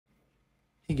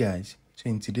Hey guys, so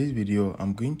in today's video,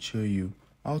 I'm going to show you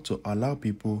how to allow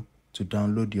people to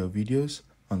download your videos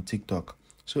on TikTok.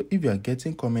 So if you are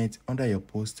getting comments under your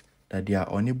post that they are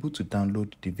unable to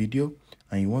download the video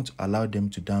and you want to allow them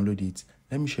to download it,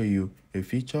 let me show you a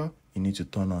feature you need to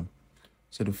turn on.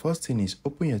 So the first thing is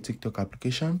open your TikTok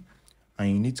application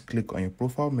and you need to click on your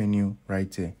profile menu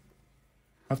right here.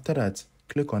 After that,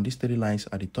 click on these three lines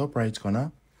at the top right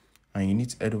corner and you need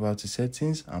to head over to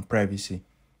settings and privacy.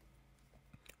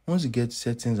 Once you get to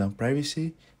settings and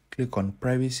privacy, click on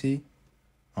privacy,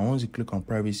 and once you click on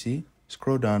privacy,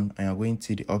 scroll down and you're going to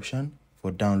see the option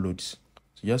for downloads.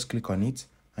 So just click on it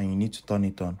and you need to turn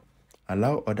it on.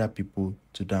 Allow other people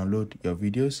to download your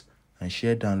videos and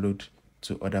share download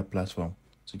to other platforms.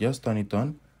 So just turn it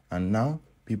on and now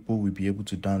people will be able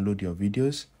to download your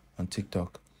videos on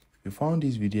TikTok. If you found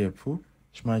this video helpful,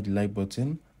 smash the like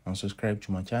button and subscribe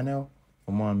to my channel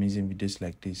for more amazing videos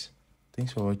like this.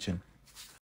 Thanks for watching.